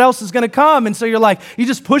don't know what else is going to come. And so you're like, you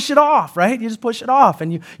just push it off, right? You just push it off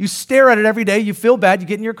and you stare at it every day. You feel bad. You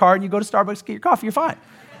get in your car and you go to Starbucks, get your coffee. You're fine.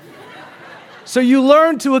 So you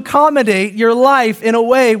learn to accommodate your life in a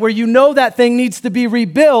way where you know that thing needs to be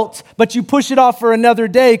rebuilt, but you push it off for another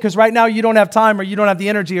day because right now you don't have time or you don't have the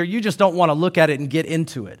energy or you just don't want to look at it and get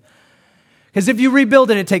into it. Because if you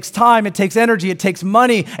rebuild it, it takes time, it takes energy, it takes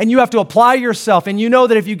money, and you have to apply yourself. And you know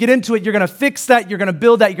that if you get into it, you're going to fix that, you're going to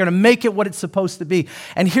build that, you're going to make it what it's supposed to be.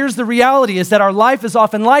 And here's the reality is that our life is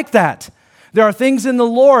often like that. There are things in the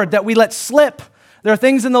Lord that we let slip. There are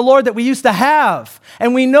things in the Lord that we used to have,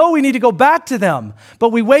 and we know we need to go back to them. But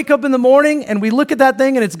we wake up in the morning, and we look at that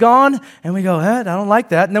thing, and it's gone, and we go, I don't like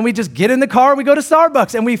that. And then we just get in the car, and we go to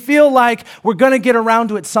Starbucks, and we feel like we're going to get around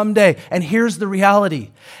to it someday. And here's the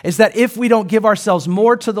reality, is that if we don't give ourselves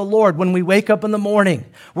more to the Lord when we wake up in the morning,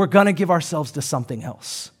 we're going to give ourselves to something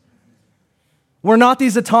else. We're not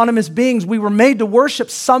these autonomous beings. We were made to worship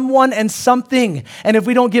someone and something. And if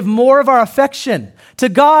we don't give more of our affection to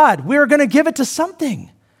God, we're going to give it to something.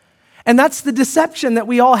 And that's the deception that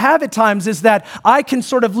we all have at times, is that I can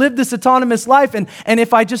sort of live this autonomous life, and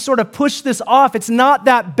if I just sort of push this off, it's not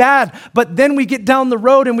that bad. But then we get down the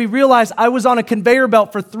road and we realize I was on a conveyor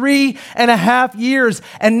belt for 3.5 years,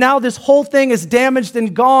 and now this whole thing is damaged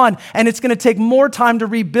and gone, and it's going to take more time to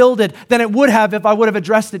rebuild it than it would have if I would have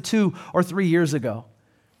addressed it 2 or 3 years ago.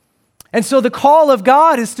 And so the call of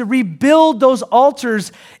God is to rebuild those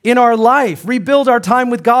altars in our life, rebuild our time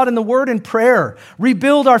with God in the Word and prayer,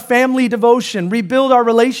 rebuild our family devotion, rebuild our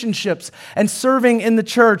relationships and serving in the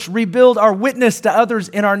church, rebuild our witness to others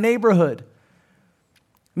in our neighborhood.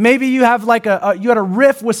 Maybe you have you had a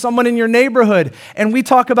riff with someone in your neighborhood, and we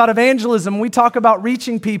talk about evangelism, we talk about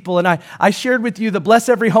reaching people, and I shared with you the Bless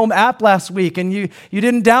Every Home app last week, and you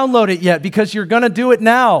didn't download it yet because you're going to do it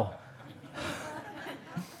now.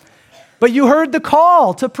 But you heard the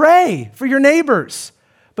call to pray for your neighbors.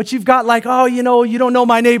 But you've got you don't know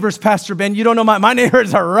my neighbors, Pastor Ben. You don't know my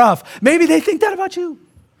neighbors are rough. Maybe they think that about you.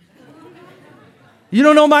 You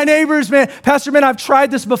don't know my neighbors, man. Pastor Ben, I've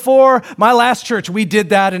tried this before. My last church, we did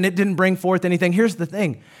that and it didn't bring forth anything. Here's the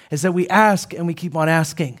thing, is that we ask and we keep on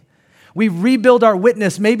asking. We rebuild our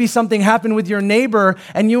witness. Maybe something happened with your neighbor,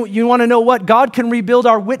 and you want to know what? God can rebuild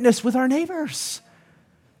our witness with our neighbors.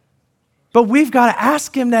 But we've got to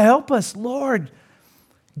ask him to help us. Lord,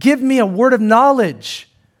 give me a word of knowledge.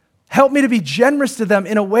 Help me to be generous to them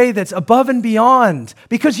in a way that's above and beyond,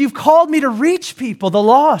 because you've called me to reach people, the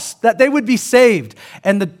lost, that they would be saved,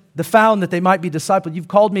 and the found, that they might be discipled. You've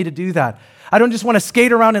called me to do that. I don't just want to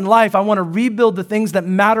skate around in life. I want to rebuild the things that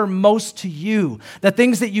matter most to you, the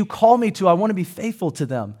things that you call me to. I want to be faithful to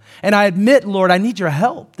them. And I admit, Lord, I need your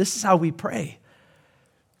help. This is how we pray.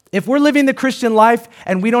 If we're living the Christian life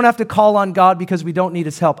and we don't have to call on God because we don't need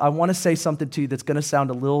his help, I want to say something to you that's going to sound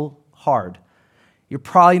a little hard. You're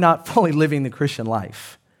probably not fully living the Christian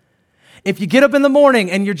life. If you get up in the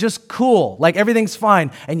morning and you're just cool, like everything's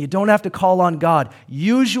fine, and you don't have to call on God,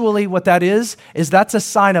 usually what that is that's a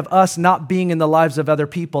sign of us not being in the lives of other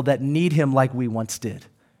people that need him like we once did.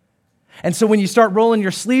 And so when you start rolling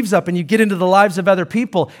your sleeves up and you get into the lives of other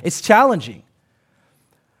people, it's challenging.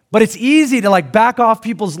 But it's easy to like back off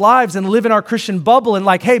people's lives and live in our Christian bubble and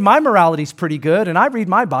like, hey, my morality's pretty good and I read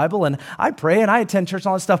my Bible and I pray and I attend church and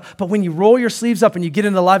all that stuff. But when you roll your sleeves up and you get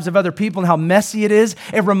into the lives of other people and how messy it is,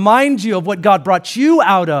 it reminds you of what God brought you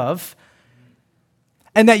out of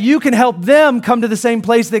and that you can help them come to the same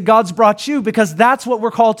place that God's brought you, because that's what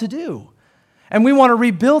we're called to do. And we want to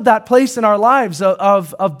rebuild that place in our lives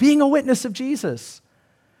of being a witness of Jesus.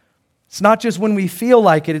 It's not just when we feel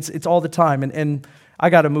like it, it's all the time. And I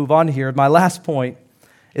got to move on here. My last point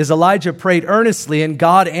is Elijah prayed earnestly and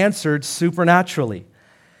God answered supernaturally.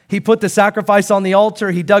 He put the sacrifice on the altar.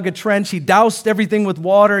 He dug a trench. He doused everything with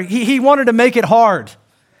water. He wanted to make it hard.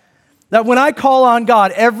 That when I call on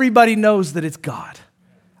God, everybody knows that it's God.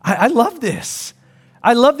 I love this.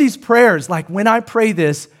 I love these prayers. Like when I pray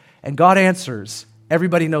this and God answers,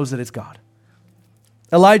 everybody knows that it's God.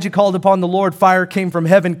 Elijah called upon the Lord. Fire came from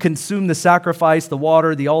heaven, consumed the sacrifice, the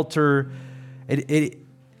water, the altar,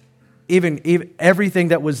 even everything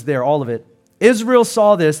that was there, all of it. Israel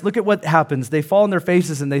saw this. Look at what happens. They fall on their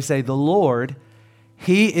faces and they say, the Lord,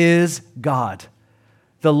 he is God.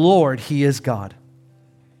 The Lord, he is God.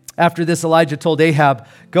 After this, Elijah told Ahab,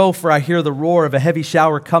 go, for I hear the roar of a heavy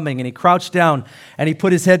shower coming. And he crouched down and he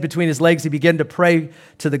put his head between his legs. He began to pray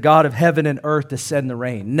to the God of heaven and earth to send the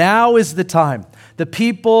rain. Now is the time. The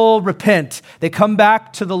people repent. They come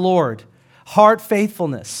back to the Lord. Heart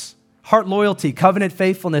faithfulness. Heart loyalty, covenant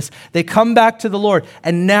faithfulness. They come back to the Lord,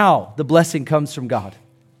 and now the blessing comes from God.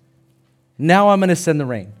 Now I'm going to send the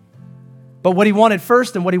rain. But what he wanted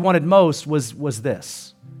first and what he wanted most was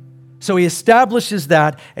this. So he establishes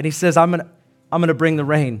that, and he says, I'm going to bring the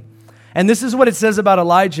rain. And this is what it says about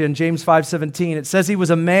Elijah in James 5:17. It says he was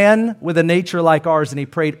a man with a nature like ours, and he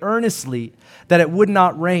prayed earnestly that it would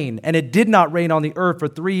not rain. And it did not rain on the earth for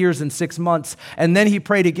 3 years and 6 months. And then he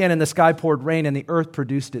prayed again, and the sky poured rain, and the earth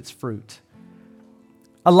produced its fruit.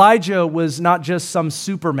 Elijah was not just some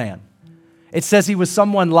Superman. It says he was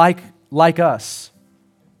someone like us.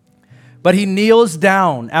 But he kneels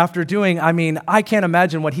down after doing, I can't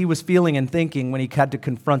imagine what he was feeling and thinking when he had to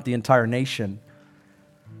confront the entire nation.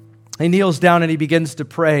 He kneels down and he begins to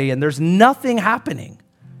pray, and there's nothing happening.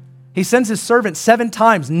 He sends his servant 7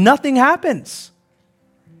 times. Nothing happens.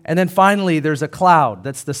 And then finally, there's a cloud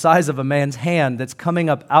that's the size of a man's hand that's coming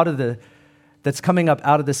up out of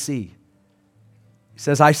the sea. He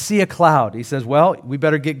says, I see a cloud. He says, well, we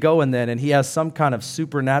better get going then. And he has some kind of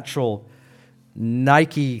supernatural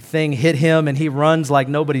Nike thing hit him, and he runs like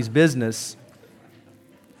nobody's business.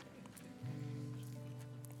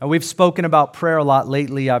 We've spoken about prayer a lot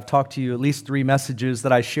lately. I've talked to you at least 3 messages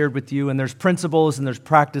that I shared with you, and there's principles and there's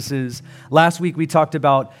practices. Last week we talked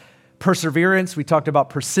about perseverance. We talked about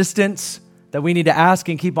persistence, that we need to ask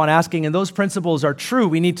and keep on asking, and those principles are true.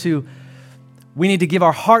 We need to give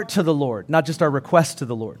our heart to the Lord, not just our requests to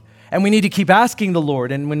the Lord. And we need to keep asking the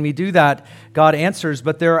Lord, and when we do that, God answers.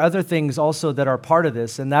 But there are other things also that are part of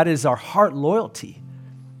this, and that is our heart loyalty.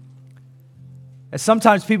 And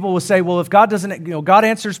sometimes people will say, well, if God doesn't, God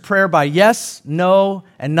answers prayer by yes, no,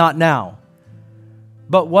 and not now.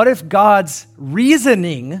 But what if God's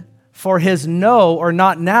reasoning for his no or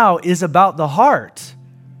not now is about the heart?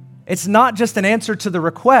 It's not just an answer to the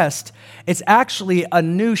request. It's actually a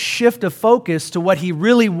new shift of focus to what he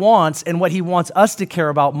really wants and what he wants us to care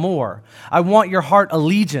about more. I want your heart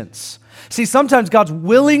allegiance. See, sometimes God's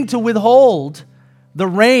willing to withhold the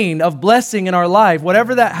rain of blessing in our life,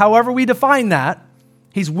 however we define that.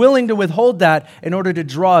 He's willing to withhold that in order to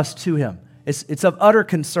draw us to him. It's of utter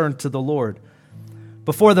concern to the Lord.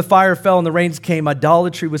 Before the fire fell and the rains came,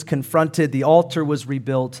 idolatry was confronted, the altar was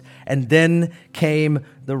rebuilt, and then came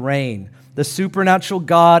the rain. The supernatural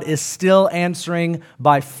God is still answering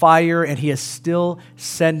by fire, and He is still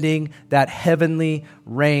sending that heavenly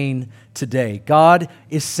rain today. God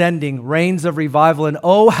is sending rains of revival, and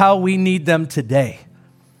oh, how we need them today.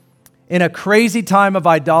 In a crazy time of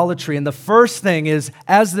idolatry, and the first thing is,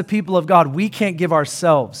 as the people of God, we can't give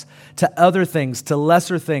ourselves to other things, to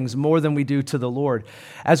lesser things, more than we do to the Lord.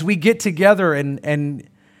 As we get together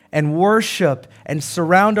and worship and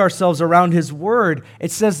surround ourselves around His Word,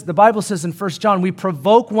 it says, the Bible says in 1 John, we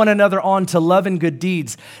provoke one another on to love and good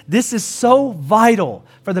deeds. This is so vital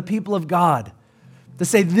for the people of God to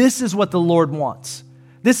say, this is what the Lord wants.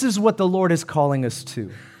 This is what the Lord is calling us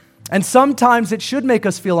to. And sometimes it should make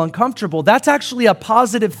us feel uncomfortable. That's actually a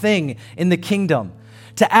positive thing in the kingdom.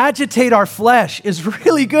 To agitate our flesh is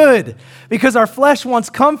really good because our flesh wants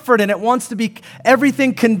comfort and it wants to be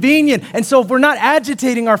everything convenient. And so if we're not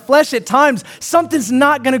agitating our flesh at times, something's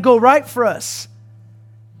not going to go right for us.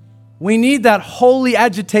 We need that holy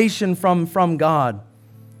agitation from God.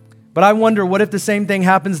 But I wonder, what if the same thing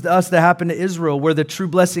happens to us that happened to Israel, where the true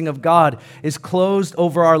blessing of God is closed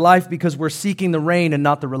over our life because we're seeking the rain and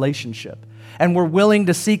not the relationship? And we're willing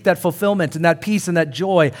to seek that fulfillment and that peace and that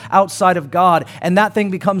joy outside of God, and that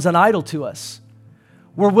thing becomes an idol to us.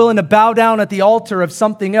 We're willing to bow down at the altar of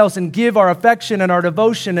something else and give our affection and our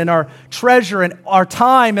devotion and our treasure and our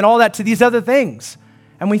time and all that to these other things,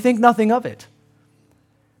 and we think nothing of it.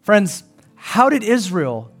 Friends, how did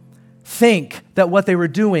Israel think that what they were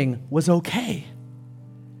doing was okay?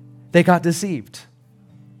 They got deceived.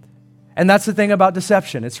 And that's the thing about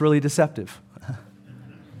deception. It's really deceptive.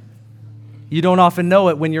 You don't often know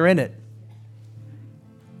it when you're in it.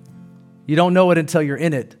 You don't know it until you're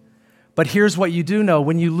in it. But here's what you do know.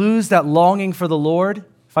 When you lose that longing for the Lord,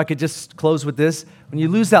 if I could just close with this, when you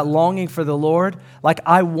lose that longing for the Lord, like,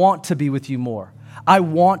 I want to be with you more. I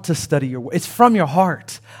want to study your word. It's from your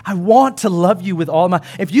heart. I want to love you with all my...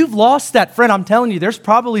 If you've lost that, friend, I'm telling you, there's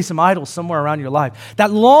probably some idols somewhere around your life.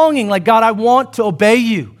 That longing, like, God, I want to obey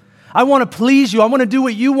you. I want to please you. I want to do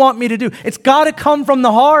what you want me to do. It's got to come from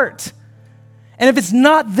the heart. And if it's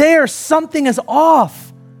not there, something is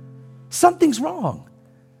off. Something's wrong.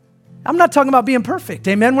 I'm not talking about being perfect,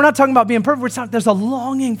 amen? We're not talking about being perfect. There's a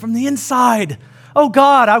longing from the inside. Oh,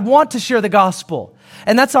 God, I want to share the gospel.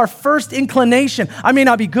 And that's our first inclination. I may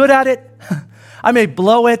not be good at it. I may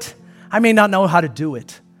blow it. I may not know how to do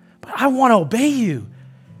it. But I want to obey you.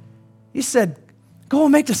 You said, go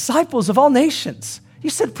and make disciples of all nations. You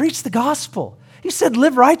said, preach the gospel. You said,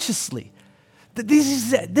 live righteously.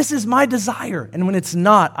 This is my desire. And when it's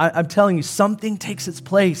not, I'm telling you, something takes its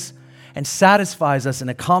place and satisfies us and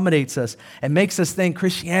accommodates us and makes us think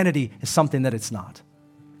Christianity is something that it's not.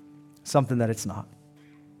 Something that it's not.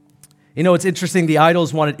 You know, it's interesting, the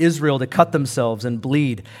idols wanted Israel to cut themselves and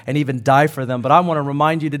bleed and even die for them. But I want to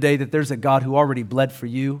remind you today that there's a God who already bled for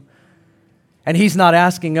you. And He's not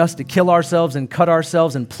asking us to kill ourselves and cut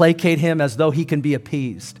ourselves and placate Him as though He can be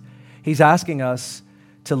appeased. He's asking us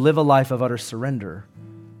to live a life of utter surrender.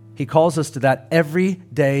 He calls us to that every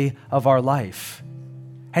day of our life.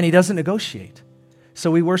 And He doesn't negotiate. So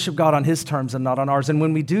we worship God on His terms and not on ours. And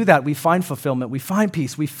when we do that, we find fulfillment, we find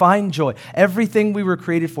peace, we find joy. Everything we were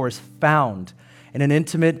created for is found in an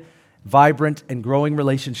intimate, vibrant, and growing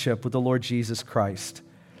relationship with the Lord Jesus Christ.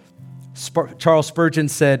 Charles Spurgeon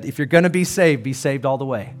said, if you're going to be saved all the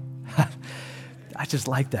way. I just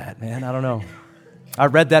like that, man. I don't know. I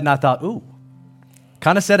read that and I thought, ooh,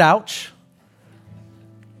 kind of said ouch.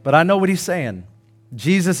 But I know what he's saying.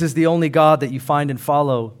 Jesus is the only God that you find and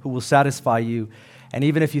follow who will satisfy you. And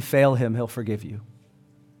even if you fail Him, He'll forgive you.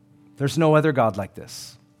 There's no other God like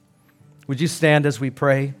this. Would you stand as we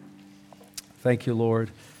pray? Thank you, Lord.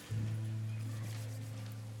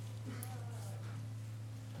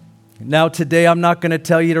 Now today, I'm not going to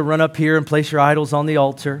tell you to run up here and place your idols on the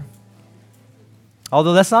altar.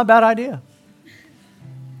 Although that's not a bad idea.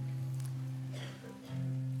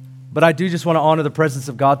 But I do just want to honor the presence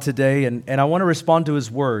of God today, and I want to respond to His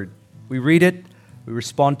word. We read it, we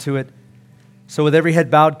respond to it. So with every head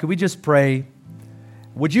bowed, could we just pray?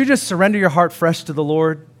 Would you just surrender your heart fresh to the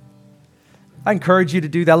Lord? I encourage you to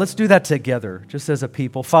do that. Let's do that together, just as a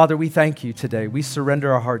people. Father, we thank you today. We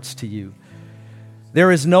surrender our hearts to you.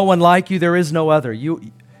 There is no one like you. There is no other.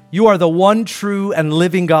 You are the one true and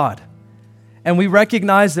living God. And we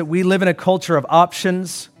recognize that we live in a culture of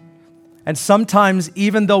options. And sometimes,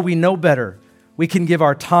 even though we know better, we can give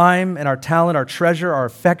our time and our talent, our treasure, our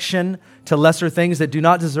affection to lesser things that do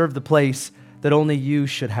not deserve the place that only you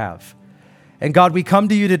should have. And God, we come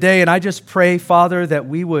to you today, and I just pray, Father, that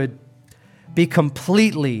we would be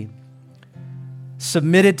completely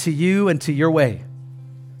submitted to you and to your way.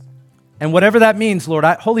 And whatever that means, Lord,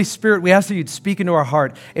 Holy Spirit, we ask that you'd speak into our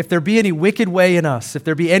heart. If there be any wicked way in us, if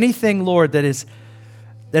there be anything, Lord, that is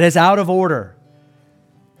out of order,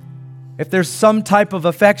 if there's some type of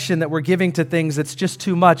affection that we're giving to things that's just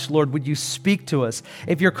too much, Lord, would you speak to us?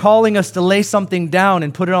 If you're calling us to lay something down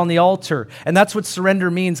and put it on the altar, and that's what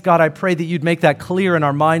surrender means, God, I pray that you'd make that clear in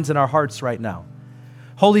our minds and our hearts right now.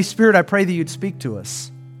 Holy Spirit, I pray that you'd speak to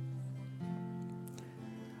us.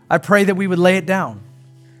 I pray that we would lay it down.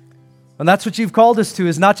 And that's what you've called us to,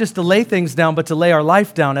 is not just to lay things down, but to lay our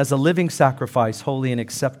life down as a living sacrifice, holy and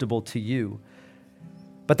acceptable to you.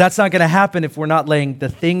 But that's not going to happen if we're not laying the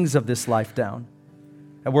things of this life down.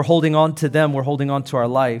 And we're holding on to them, we're holding on to our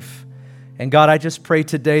life. And God, I just pray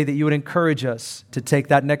today that you would encourage us to take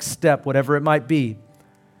that next step, whatever it might be,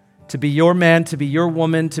 to be your man, to be your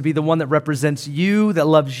woman, to be the one that represents you, that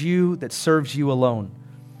loves you, that serves you alone.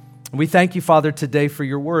 And we thank you, Father, today for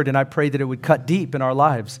your word, and I pray that it would cut deep in our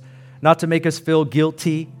lives, not to make us feel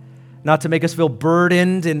guilty, not to make us feel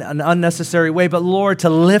burdened in an unnecessary way, but Lord, to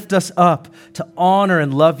lift us up, to honor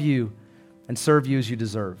and love you and serve you as you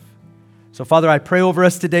deserve. So Father, I pray over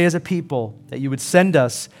us today as a people that you would send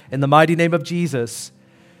us in the mighty name of Jesus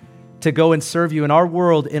to go and serve you in our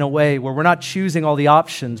world in a way where we're not choosing all the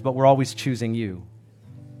options, but we're always choosing you.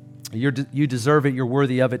 You deserve it. You're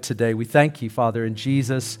worthy of it today. We thank you, Father, in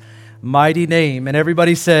Jesus' mighty name. And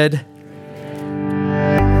everybody said,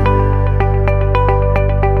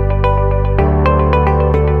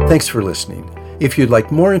 thanks for listening. If you'd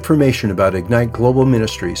like more information about Ignite Global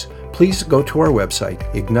Ministries, please go to our website,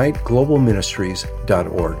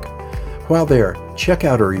 igniteglobalministries.org. While there, check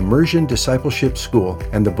out our Immersion Discipleship School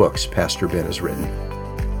and the books Pastor Ben has written.